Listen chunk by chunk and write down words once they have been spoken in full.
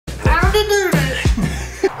time to do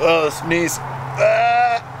this. Oh, sneeze.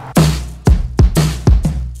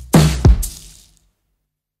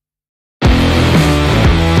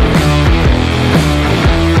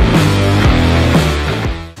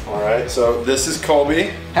 Alright, so this is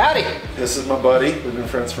Colby. Howdy. This is my buddy. We've been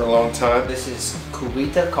friends for a long time. This is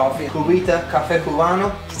Cubita coffee. Cubita Café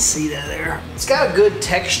Cubano. You can see that there. It's got a good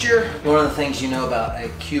texture. One of the things you know about a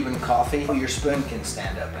Cuban coffee, your spoon can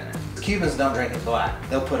stand up in it. Cubans don't drink it black.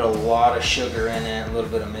 They'll put a lot of sugar in it, a little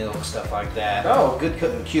bit of milk, stuff like that. Oh,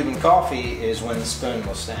 good Cuban coffee is when the spoon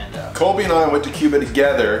will stand up. Colby and I went to Cuba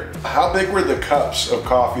together. How big were the cups of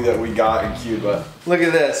coffee that we got in Cuba? Look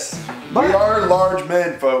at this. We are large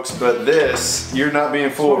men, folks, but this, you're not being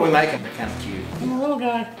fooled. What we make them, they're kind of cute. I'm a little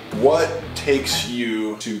guy. What takes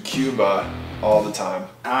you to Cuba all the time?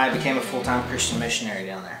 I became a full-time Christian missionary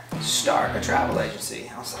down there. Start a travel agency.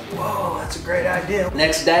 I was like, whoa, that's a great idea.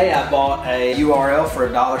 Next day, I bought a URL for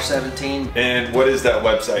 $1.17. And what is that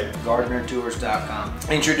website? GardnerTours.com.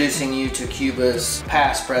 Introducing you to Cuba's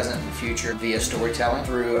past, present, and future via storytelling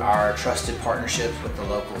through our trusted partnerships with the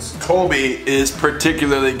locals. Colby is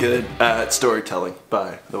particularly good at storytelling,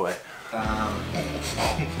 by the way.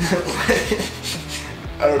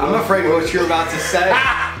 I'm afraid of what you're about to say.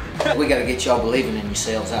 We gotta get y'all believing in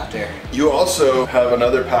yourselves out there. You also have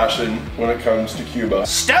another passion when it comes to Cuba.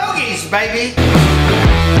 Stogies, baby!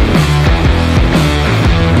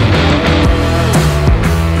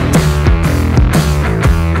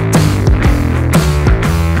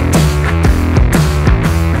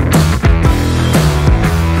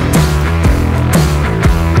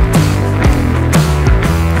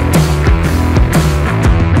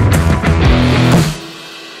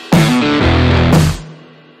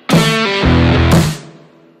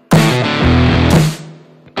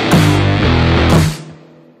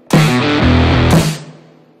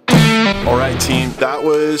 Alright team, that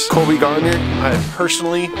was Colby Gardner. I have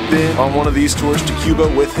personally been on one of these tours to Cuba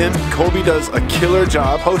with him. Colby does a killer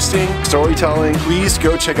job hosting, storytelling. Please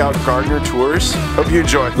go check out Gardner Tours. Hope you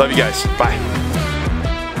enjoy. Love you guys. Bye.